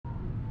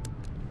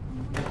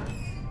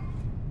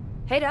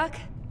Hey, Doc.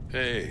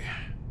 Hey,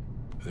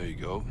 there you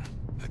go.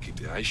 Now keep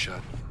the eyes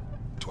shut.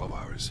 12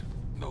 hours,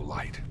 no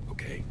light,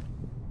 okay?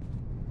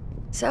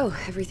 So,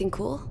 everything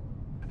cool?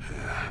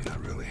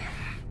 Not really.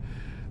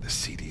 The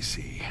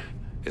CDC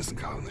isn't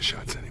calling the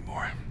shots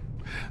anymore.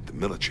 The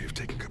military have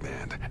taken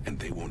command, and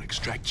they won't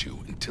extract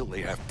you until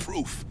they have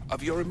proof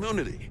of your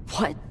immunity.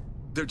 What?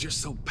 They're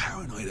just so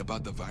paranoid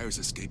about the virus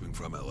escaping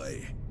from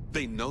LA.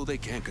 They know they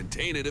can't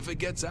contain it if it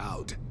gets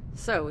out.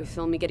 So, we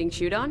film me getting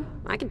chewed on?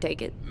 I can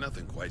take it.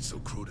 Nothing quite so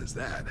crude as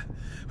that.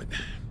 But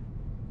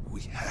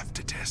we have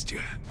to test you.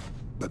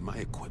 But my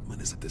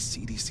equipment is at the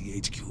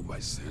CDC HQ by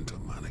Santa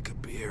Monica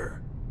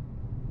Pier.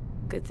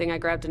 Good thing I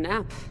grabbed a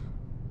nap.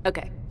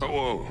 Okay.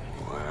 Oh,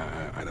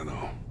 I don't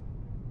know.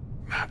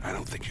 I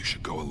don't think you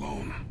should go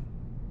alone.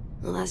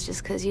 Well, that's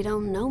just because you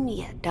don't know me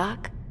yet,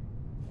 Doc.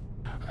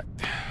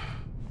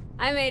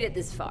 I made it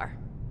this far.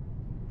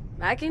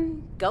 I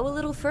can go a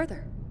little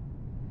further.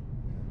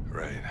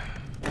 Right.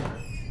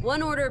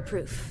 One order of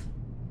proof.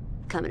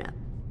 Coming up.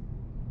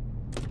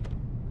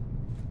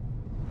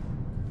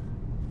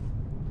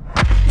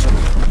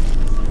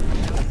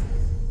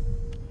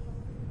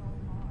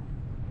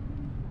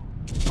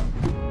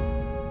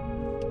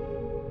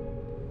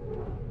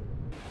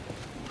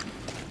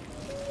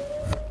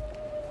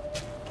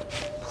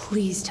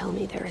 Please tell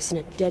me there isn't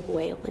a dead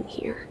whale in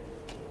here.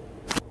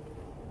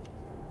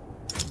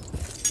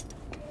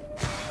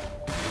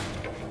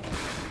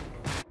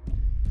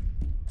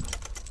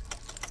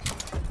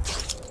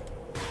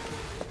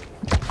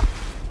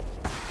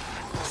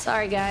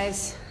 Sorry,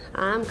 guys.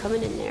 I'm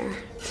coming in there.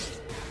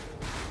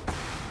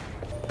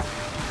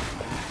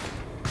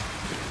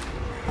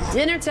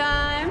 Dinner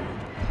time!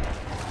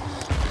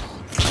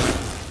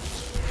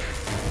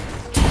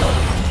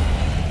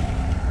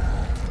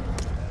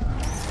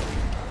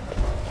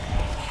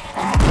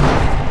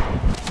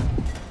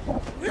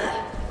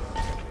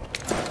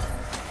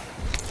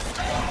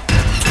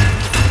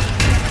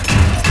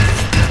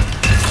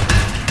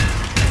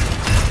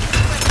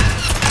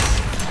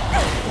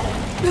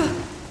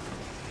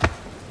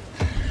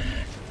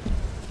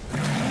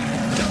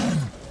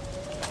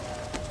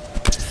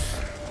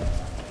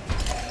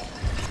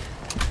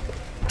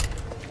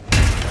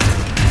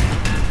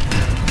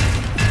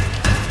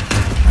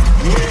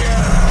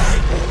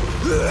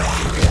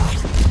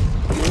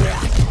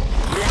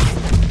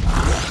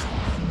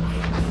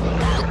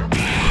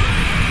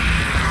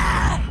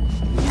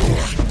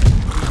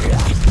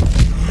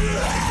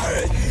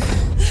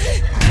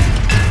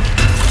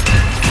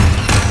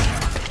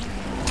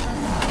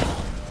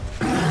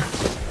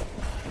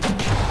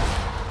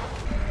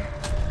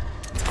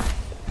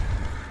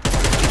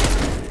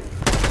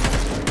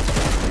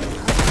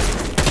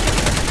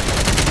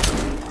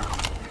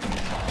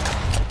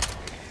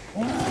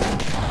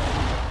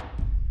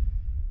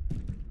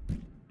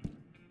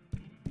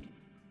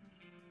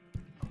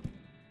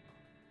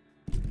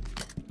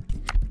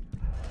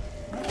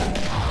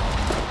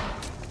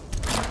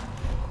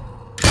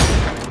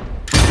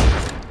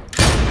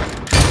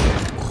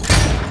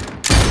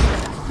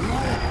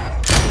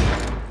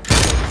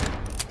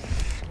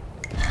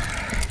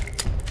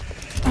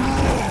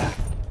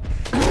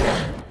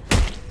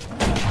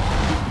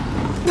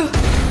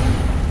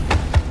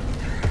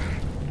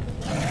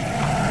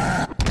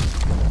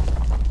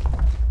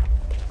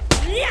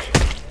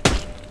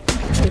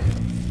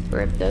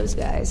 Rip those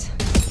guys.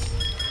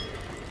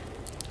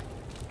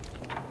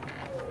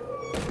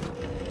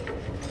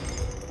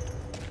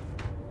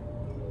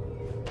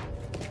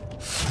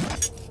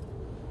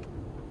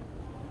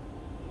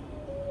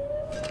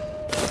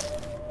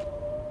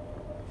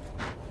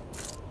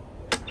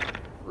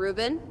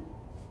 Reuben?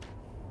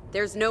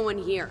 There's no one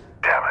here.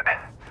 Damn it.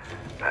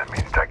 That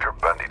means Dr.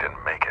 Bundy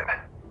didn't make it.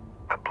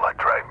 The blood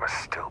drive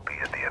must still be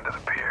at the end of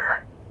the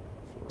pier.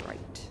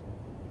 Right.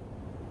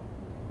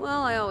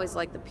 Well, I always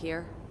like the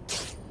pier.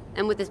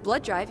 And with this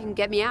blood drive, you can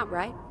get me out,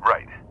 right?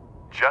 Right.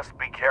 Just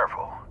be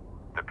careful.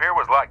 The pier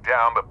was locked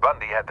down, but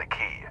Bundy had the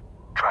key.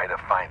 Try to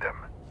find him.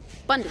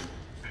 Bundy.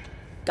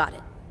 Got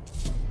it.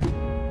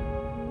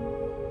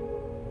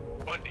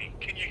 Bundy,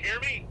 can you hear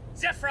me?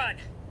 Zephron!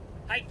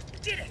 I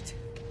did it!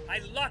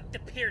 I locked the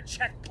pier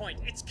checkpoint.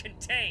 It's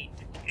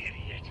contained.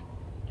 Idiot.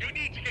 You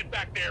need to get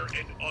back there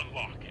and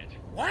unlock it.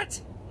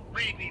 What?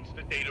 Reed needs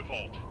the data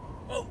vault.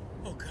 Oh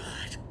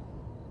God.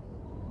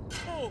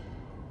 Oh.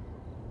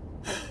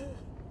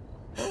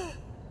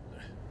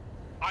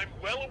 I'm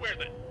well aware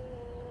that...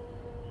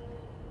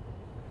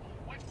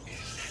 What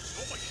is that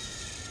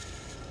noise?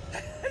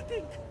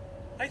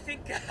 I think,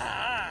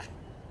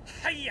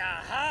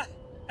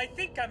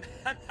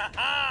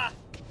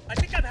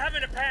 I'm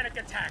having a panic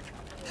attack.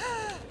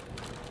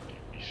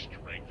 Give me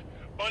strength.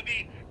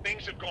 Bundy,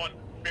 things have gone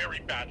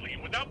very badly,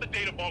 and without the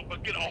data vault, it'll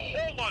get a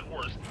whole lot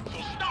worse. So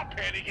stop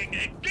panicking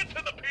and get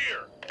to the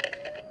pier.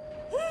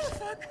 Oh,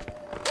 fuck.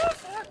 Oh,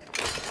 fuck.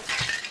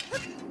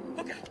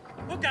 Okay.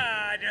 Oh,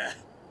 God.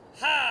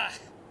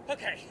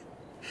 Okay.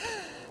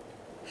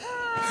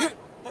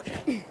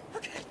 Okay.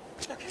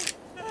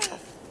 Oh,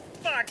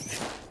 fuck.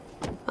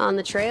 On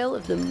the trail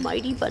of the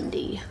mighty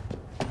Bundy.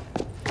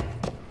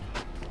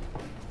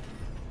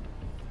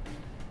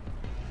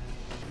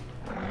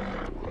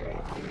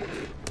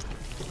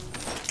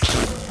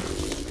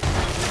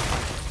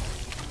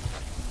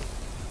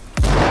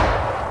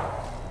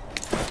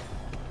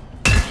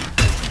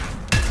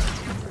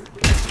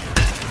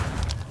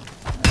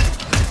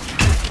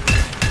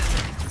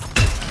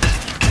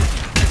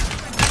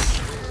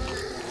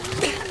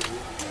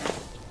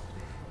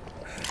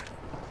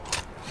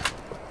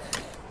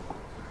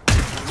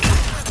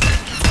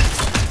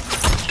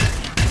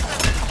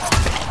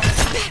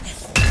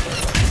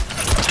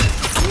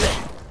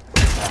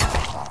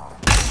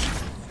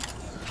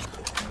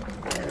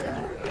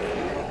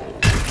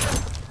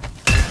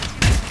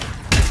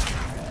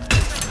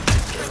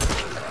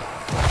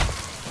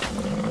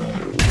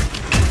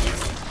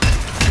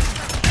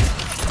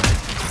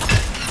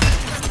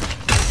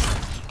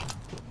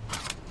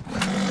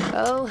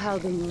 how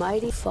the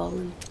mighty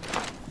fallen.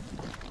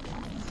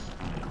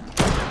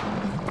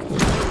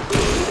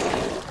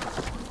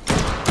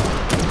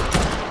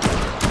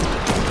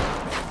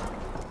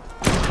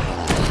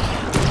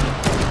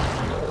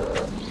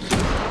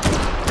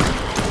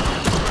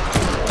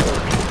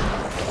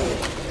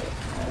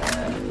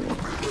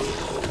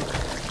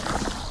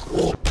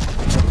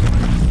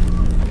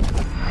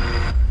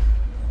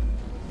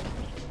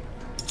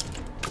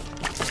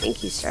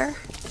 Thank you, sir.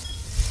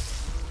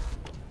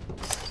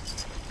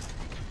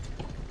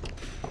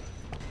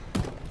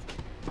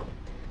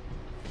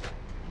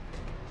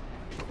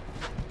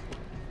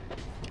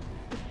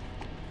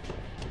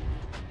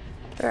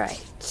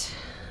 Right.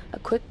 A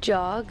quick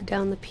jog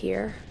down the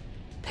pier,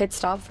 pit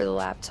stop for the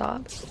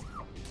laptop,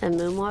 and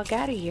moonwalk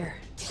out of here.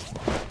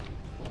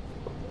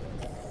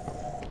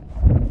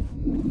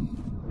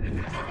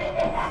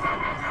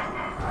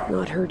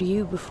 Not heard of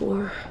you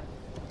before.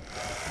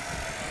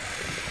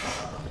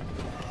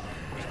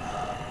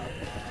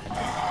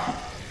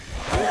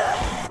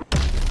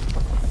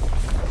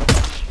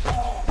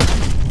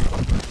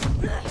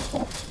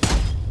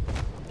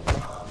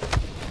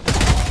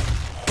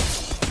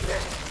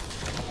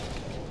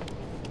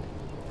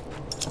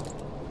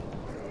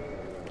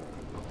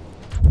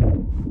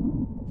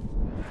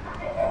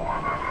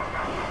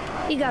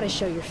 You gotta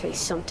show your face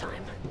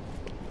sometime.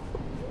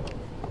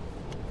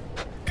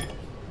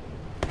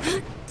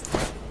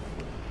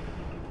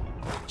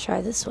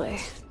 Try this way.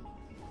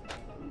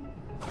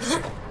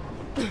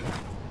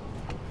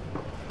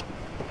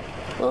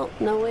 Well,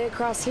 no way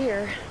across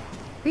here.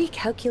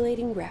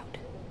 Recalculating route.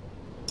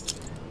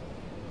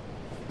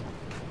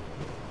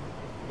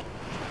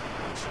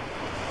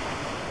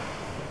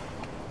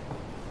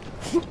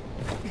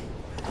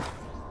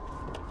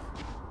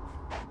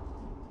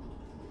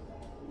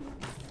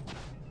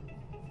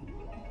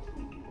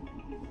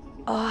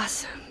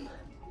 Awesome.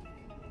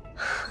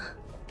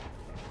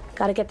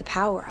 Gotta get the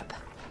power up.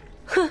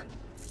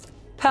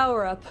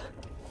 Power up.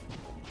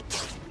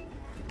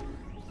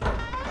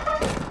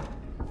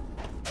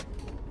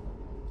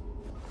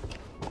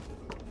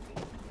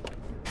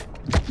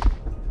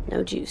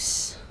 No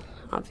juice,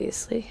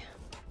 obviously.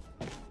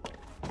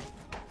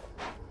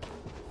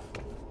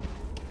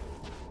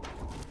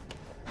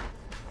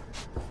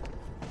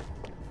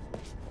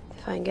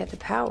 If I can get the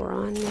power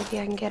on, maybe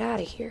I can get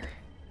out of here.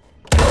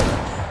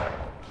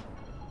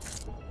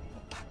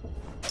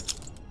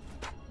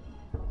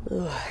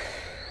 Ugh.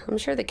 I'm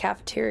sure the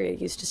cafeteria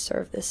used to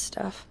serve this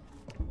stuff.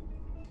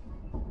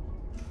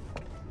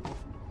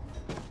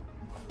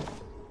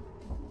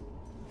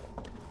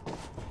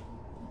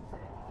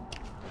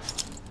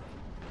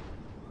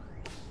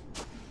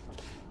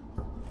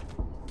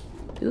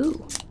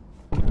 Ooh,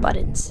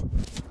 buttons.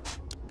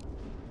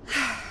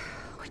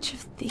 Which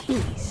of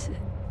these?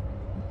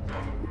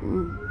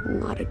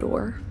 Not a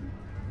door.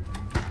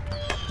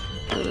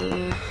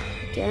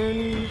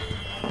 Again,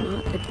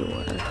 not a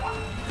door.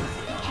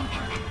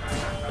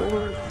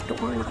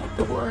 Door, not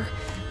a door.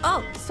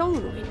 Oh,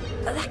 solenoid.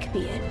 That could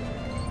be it.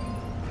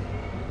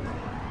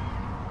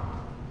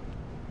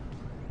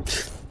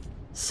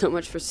 So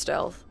much for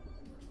stealth.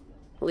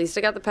 At least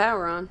I got the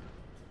power on.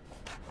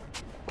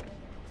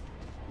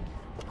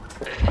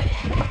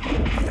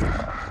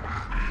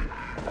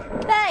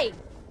 Hey!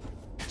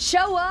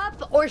 Show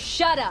up or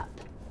shut up!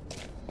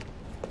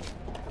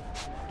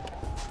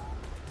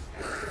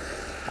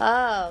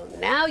 Oh,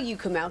 now you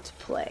come out to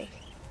play.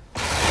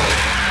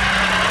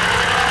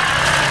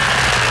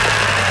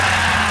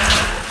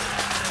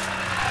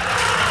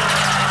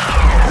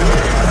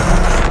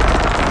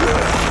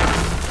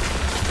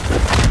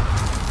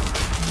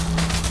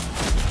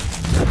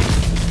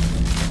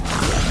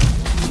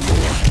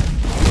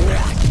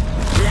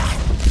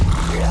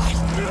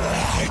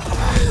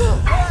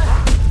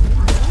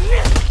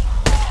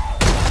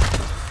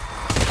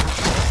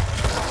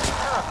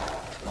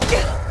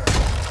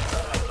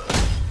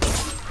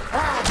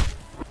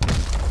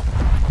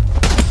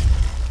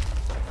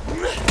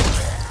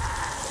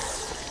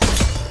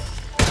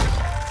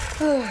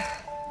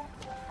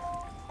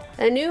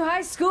 A new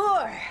high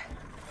score!